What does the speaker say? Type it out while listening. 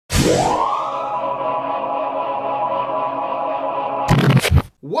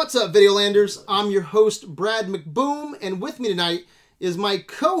What's up, Videolanders? I'm your host, Brad McBoom, and with me tonight is my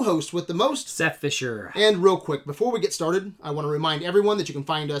co-host with the most, Seth Fisher. And real quick, before we get started, I want to remind everyone that you can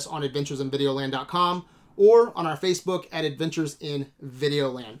find us on adventuresinvideoland.com or on our Facebook at Adventures in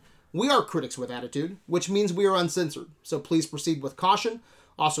Videoland. We are critics with attitude, which means we are uncensored, so please proceed with caution.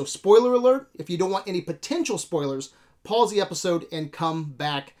 Also, spoiler alert, if you don't want any potential spoilers, pause the episode and come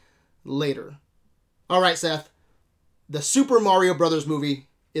back later. Alright, Seth, the Super Mario Brothers movie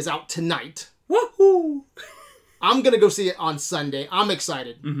is out tonight. Woohoo! I'm going to go see it on Sunday. I'm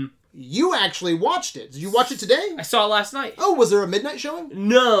excited. Mm-hmm. You actually watched it. Did you watch it today? I saw it last night. Oh, was there a midnight showing?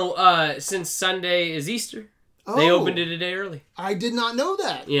 No, since Sunday is Easter. Oh, they opened it a day early. I did not know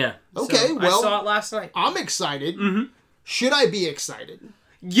that. Yeah. Okay, so well, I saw it last night. I'm excited. Mm-hmm. Should I be excited?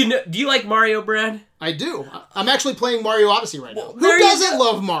 You know, do you like Mario, Brad? I do. I'm actually playing Mario Odyssey right now. Well, Who doesn't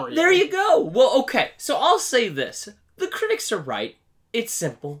love Mario? There you go. Well, okay. So I'll say this. The critics are right. It's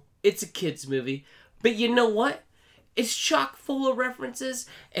simple. It's a kid's movie. But you know what? It's chock full of references,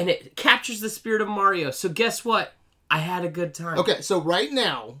 and it captures the spirit of Mario. So guess what? I had a good time. Okay, so right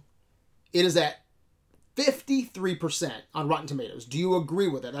now, it is at 53% on Rotten Tomatoes. Do you agree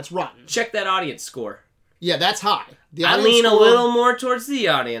with it? That's rotten. Check that audience score. Yeah, that's high. I lean a little more towards the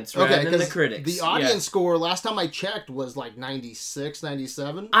audience rather than the critics. The audience score, last time I checked, was like 96,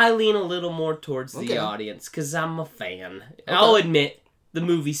 97. I lean a little more towards the audience because I'm a fan. I'll admit, the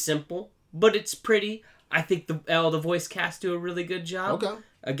movie's simple, but it's pretty. I think the voice cast do a really good job. Okay.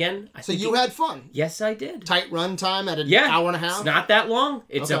 Again, So you had fun? Yes, I did. Tight run time at an hour and a half? It's not that long.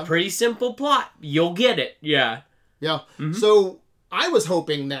 It's a pretty simple plot. You'll get it. Yeah. Yeah. Mm-hmm. So I was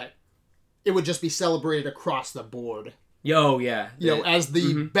hoping that it would just be celebrated across the board. Oh, yeah. You know, as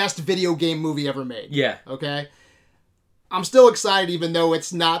the best video game movie ever made. Yeah. Okay? I'm still excited even though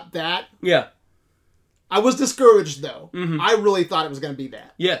it's not that. Yeah. I was discouraged though. Mm-hmm. I really thought it was going to be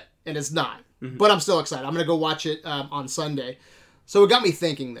that. Yeah. And it's not. Mm-hmm. But I'm still excited. I'm going to go watch it on Sunday. So it got me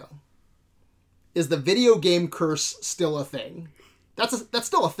thinking though. Is the video game curse still a thing? That's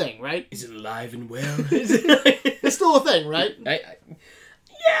still a thing, right? Is it alive and well? It's still a thing, right?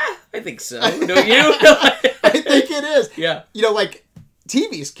 Yeah, I think so. Don't you? I think it is. Yeah. You know, like,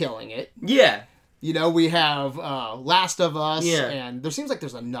 TV's killing it. Yeah. You know, we have Last of Us, and there seems like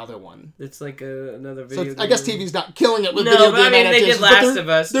there's another one. It's like another video game. I guess TV's not killing it with video game they did Last of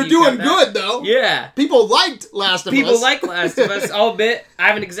Us. They're doing good, though. Yeah. People liked Last of Us. People like Last of Us, I'll admit. I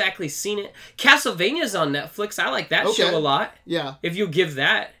haven't exactly seen it. Castlevania's on Netflix. I like that show a lot. Yeah. If you give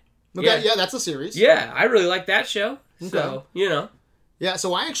that. Okay, yeah, that's a series. Yeah, I really like that show. Okay. So, you know. Yeah,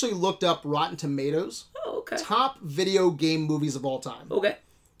 so I actually looked up Rotten Tomatoes. Oh, okay. Top video game movies of all time. Okay.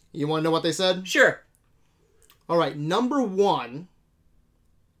 You want to know what they said? Sure. All right, number one.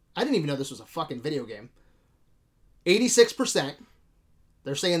 I didn't even know this was a fucking video game. 86%.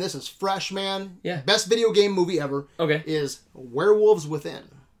 They're saying this is fresh, man. Yeah. Best video game movie ever. Okay. Is Werewolves Within.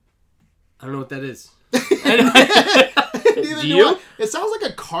 I don't know what that is. Neither do you? It sounds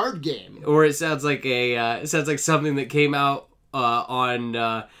like a card game. Or it sounds like something that came out on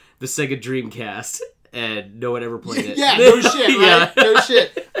the Sega Dreamcast and no one ever played it. Yeah, no shit, right? No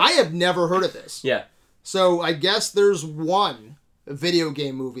shit. I have never heard of this. Yeah. So I guess there's one video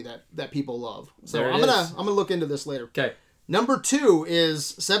game movie that people love. So I'm gonna look into this later. Okay. Number two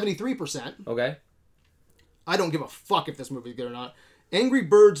is 73%. Okay. I don't give a fuck if this movie's good or not. Angry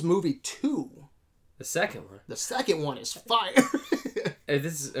Birds Movie 2. The second one. The second one is fire.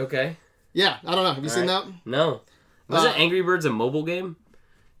 This is okay. Yeah, I don't know. Have you seen that? No. Wasn't Angry Birds a mobile game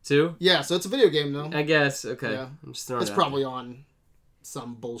too? Yeah, so it's a video game though. I guess. Okay. Yeah. I'm just throwing it's probably on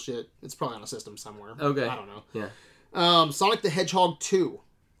some bullshit. It's probably on a system somewhere. Okay. I don't know. Yeah. Sonic the Hedgehog 2.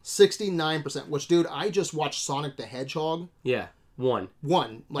 69%. Which, dude, I just watched Sonic the Hedgehog. Yeah. One.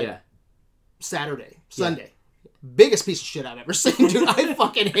 Saturday. Sunday. Biggest piece of shit I've ever seen, dude. I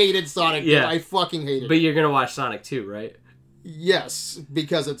fucking hated Sonic. Yeah. Dude. I fucking hated it. But you're going to watch Sonic 2, right? Yes,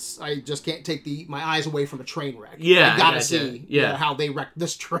 because I just can't take my eyes away from a train wreck. Yeah. I gotta see how they wrecked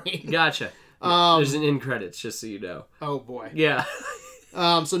this train. Gotcha. There's an end credits, just so you know. Oh, boy. Yeah.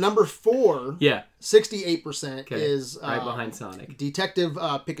 So number 4, 68% is right behind Sonic. Detective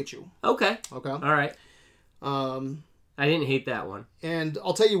Pikachu. Okay. Okay. All right. I didn't hate that one. And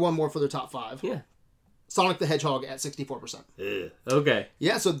I'll tell you one more for the top 5. Yeah. Sonic the Hedgehog at 64%. Okay.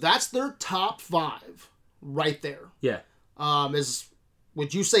 Yeah, so that's their top 5 right there. Yeah.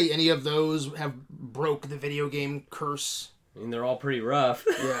 Would you say any of those have broke the video game curse? I mean, they're all pretty rough.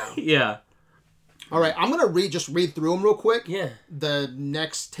 Yeah. Yeah. All right, I'm going to read through them real quick. Yeah. The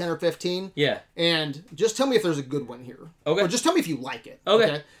next 10 or 15. Yeah. And just tell me if there's a good one here. Okay. Or just tell me if you like it.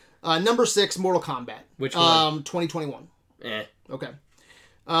 Okay. Number 6, Mortal Kombat. Which one? 2021. Eh. Okay.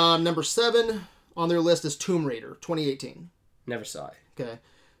 Number 7 on their list is Tomb Raider, 2018. Never saw it. Okay.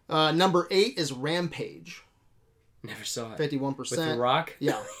 Number 8 is Rampage. Never saw it. 51%. With The Rock?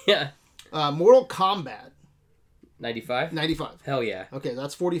 Yeah. Yeah. Mortal Kombat. 95? 95. Hell yeah. Okay,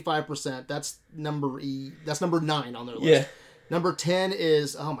 that's 45%. That's number 9 on their list. Yeah. Number 10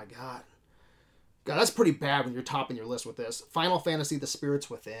 is, oh my god. God, that's pretty bad when you're topping your list with this. Final Fantasy: The Spirits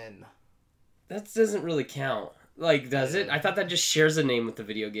Within. That doesn't really count. Like, does it? I thought that just shares a name with the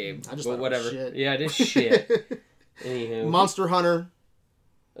video game. I just but thought whatever. it was shit. Yeah, it is shit. Anywho. Monster Hunter.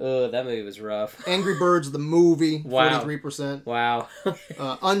 That movie was rough. Angry Birds, the movie. Wow. 43%. Wow.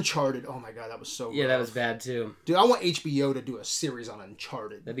 Uncharted. Oh my god, that was so rough. Yeah, that was bad too. Dude, I want HBO to do a series on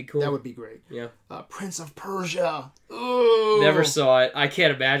Uncharted. That'd be cool. That would be great. Yeah. Prince of Persia. Ooh. Never saw it. I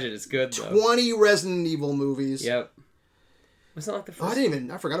can't imagine it's good though. 20 Resident Evil movies. Yep. Was that like the first?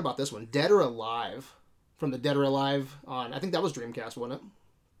 I forgot about this one. Dead or Alive. From the Dead or Alive on, I think that was Dreamcast, wasn't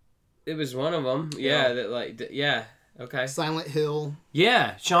it? It was one of them. Yeah. Okay. Silent Hill.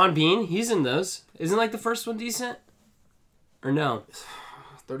 Yeah, Sean Bean. He's in those. Isn't like the first one decent? Or no?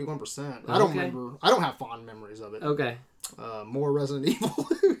 31%. I don't remember. I don't have fond memories of it. Okay. More Resident Evil.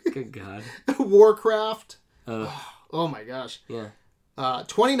 Good God. Warcraft. Oh my gosh. Yeah.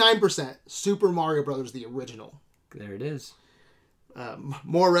 29%. Super Mario Brothers, the original. There it is.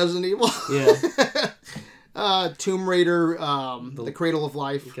 More Resident Evil. Yeah. Tomb Raider. The Cradle of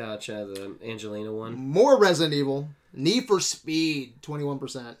Life. Gotcha. The Angelina one. More Resident Evil. Need for Speed.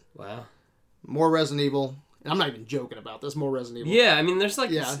 21%. Wow. More Resident Evil. And I'm not even joking about this. More Resident Evil. Yeah, I mean, there's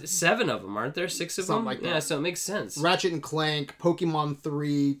like 7 of them, aren't there? 6 of Something them? like that. Yeah, so it makes sense. Ratchet and Clank, Pokemon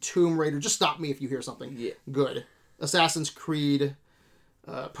 3, Tomb Raider. Just stop me if you hear something. Yeah. Good. Assassin's Creed,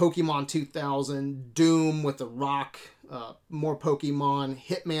 Pokemon 2000, Doom with The Rock, more Pokemon,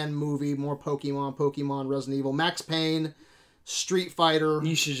 Hitman movie, more Pokemon, Resident Evil, Max Payne, Street Fighter.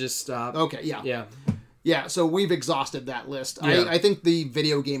 You should just stop. Okay, yeah. Yeah. Yeah, so we've exhausted that list. Yeah. I think the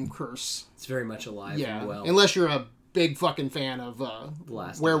video game curse. It's very much alive and well. Unless you're a big fucking fan of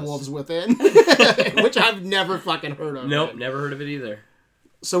Last Werewolves Within, which I've never fucking heard of. Nope, man. never heard of it either.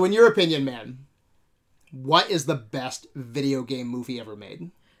 So in your opinion, man, what is the best video game movie ever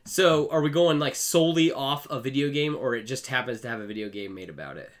made? So, are we going like solely off a video game, or it just happens to have a video game made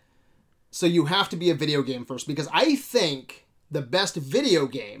about it? So you have to be a video game first, because I think the best video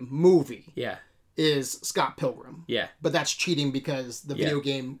game movie is Scott Pilgrim. Yeah. But that's cheating because the video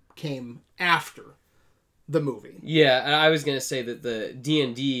game came after the movie. Yeah, and I was going to say that the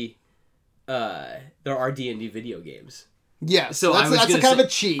D&D, there are D&D video games. Yeah, so that's kind of a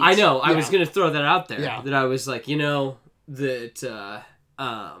cheat. I know, I was going to throw that out there. Yeah. That I was like,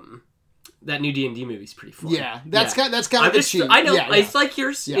 that new D&D movie's pretty fun. Yeah, that's kind of a cheat. I know, Yeah, it's like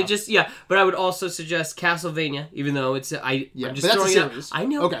yours. Yeah. It just, but I would also suggest Castlevania, even though it's, I'm just but throwing that's a it out. series. I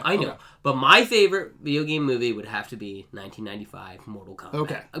know, Okay, I know. okay. But my favorite video game movie would have to be 1995 Mortal Kombat.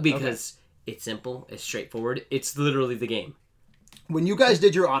 Okay. Because it's simple, it's straightforward, it's literally the game. When you guys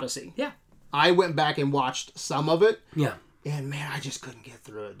did your Odyssey, Yeah. I went back and watched some of it. Yeah. And man, I just couldn't get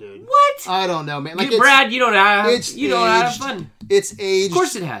through it, dude. What? I don't know, man. Like Brad, you don't have fun. It's aged Of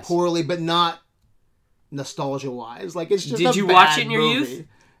course it has. poorly, but not nostalgia-wise. Like, it's just Did a you bad watch it in your movie. youth?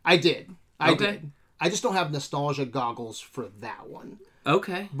 I did. I Okay. did. I just don't have nostalgia goggles for that one.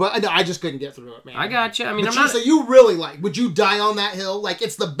 Okay. But I just couldn't get through it, man. I gotcha. I mean, But I'm not... So you really would you die on that hill? Like,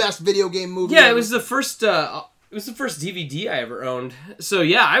 it's the best video game movie Yeah, ever? it was the first DVD I ever owned. So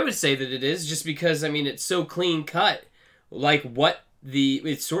yeah, I would say that it is, just because, I mean, it's so clean cut, like what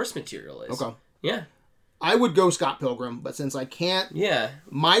its source material is. Okay. Yeah. I would go Scott Pilgrim, but since I can't, Yeah.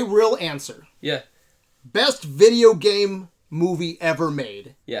 my real answer, Yeah. best video game movie ever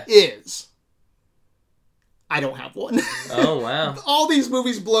made, Yeah. is... I don't have one. Oh, wow. All these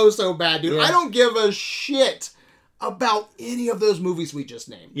movies blow so bad, dude. Yeah. I don't give a shit about any of those movies we just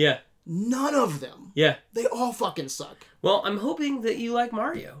named. Yeah. None of them. Yeah. They all fucking suck. Well, I'm hoping that you like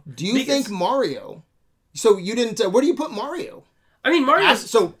Mario. Do you think Mario... So you didn't... where do you put Mario? I mean, Mario's...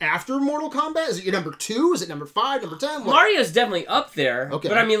 So after Mortal Kombat? Is it your number 2? Is it number 5? Number 10? What? Mario's definitely up there. Okay.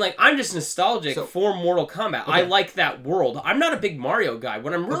 But I mean, like, I'm just nostalgic for Mortal Kombat. Okay. I like that world. I'm not a big Mario guy.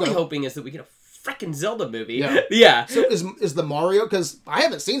 What I'm really hoping is that we get a freaking Zelda movie. Yeah. Yeah. So is the Mario... Because I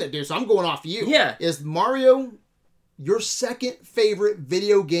haven't seen it, dude, so I'm going off you. Yeah. Is Mario your second favorite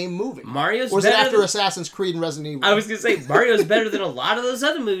video game movie? Mario's Or is it better after than... Assassin's Creed and Resident Evil? I was going to say, Mario's better than a lot of those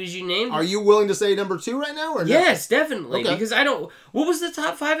other movies you named. Are you willing to say number 2 right now? Or no? Yes, definitely. Okay. Because I don't... What was the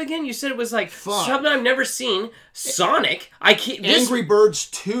top 5 again? You said it was like something I've never seen. Sonic. I can't... Angry Birds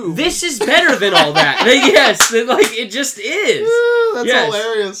 2. This is better than all that. Yes. Like, it just is. That's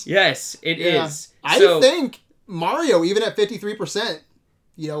hilarious. Yes, it is. I think Mario, even at 53%,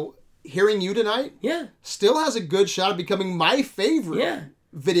 hearing you tonight still has a good shot of becoming my favorite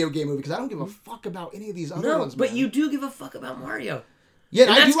video game movie, because I don't give a fuck about any of these other ones, man. But you do give a fuck about Mario. Yeah,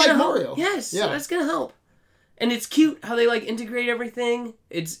 and I do like Mario. Yes, so that's gonna help. And it's cute how they like integrate everything.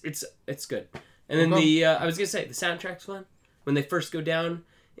 It's good. And then I was gonna say the soundtrack's fun. When they first go down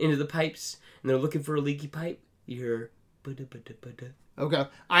into the pipes and they're looking for a leaky pipe, you hear. Okay,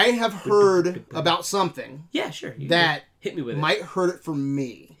 I have heard about something. Yeah, sure. That hit me with it. Might hurt it for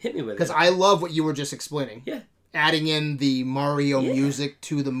me. Hit me with it. Because I love what you were just explaining. Yeah. Adding in the Mario music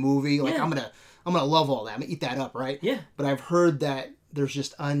to the movie, like I'm gonna love all that. I'm gonna eat that up, right? Yeah. But I've heard that there's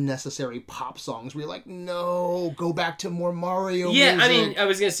just unnecessary pop songs where you're like, no, go back to more Mario music. I mean, I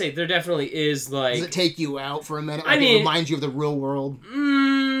was gonna say there definitely is like. Does it take you out for a minute? Like, it reminds you of the real world.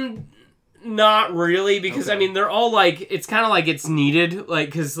 Not really, because I mean they're all like, it's kind of like it's needed, like,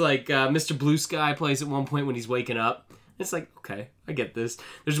 because like Mr. Blue Sky plays at one point when he's waking up. It's like, okay, I get this.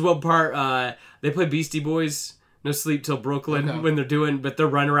 There's one part they play Beastie Boys, No Sleep Till Brooklyn, when but they're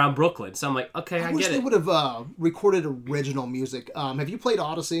running around Brooklyn. So I'm like, okay, I get it. I wish they would have recorded original music. Have you played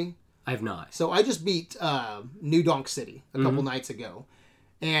Odyssey? I have not. So I just beat New Donk City a couple nights ago,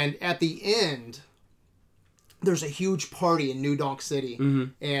 and at the end, there's a huge party in New Donk City,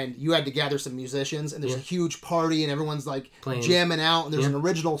 and you had to gather some musicians, and there's a huge party, and everyone's like jamming out, and there's an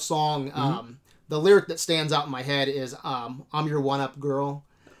original song. The lyric that stands out in my head is "I'm your one-up girl,"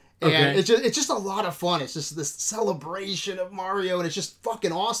 and it's just a lot of fun. It's just this celebration of Mario, and it's just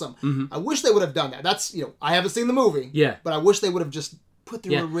fucking awesome. I wish they would have done that. That's I haven't seen the movie, but I wish they would have just put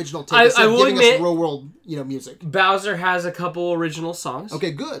their original take instead of giving us real world music. Bowser has a couple original songs. Okay,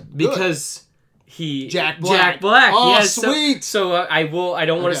 good. Because. Jack Black. Oh, yes, sweet. So I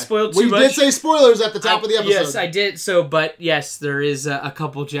don't want to spoil too much. We did say spoilers at the top of the episode. Yes, I did. So, but yes, there is a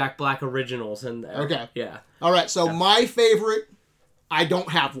couple Jack Black originals in there. Okay. Yeah. All right. So my favorite, I don't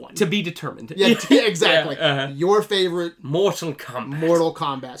have one. To be determined. Yeah, exactly. Your favorite, Mortal Kombat. Mortal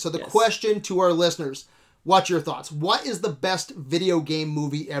Kombat. So the question to our listeners: what's your thoughts? What is the best video game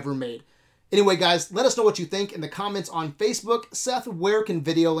movie ever made? Anyway, guys, let us know what you think in the comments on Facebook. Seth, where can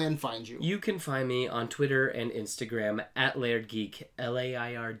Videoland find you? You can find me on Twitter and Instagram at LairdGeek,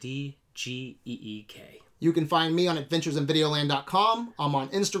 LairdGeek. You can find me on adventuresinvideoland.com. I'm on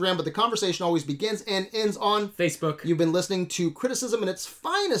Instagram, but the conversation always begins and ends on Facebook. You've been listening to Criticism in its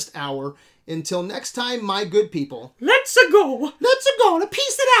finest hour. Until next time, my good people. Let's-a go. Let's-a go.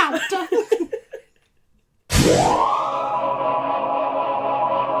 Peace it out.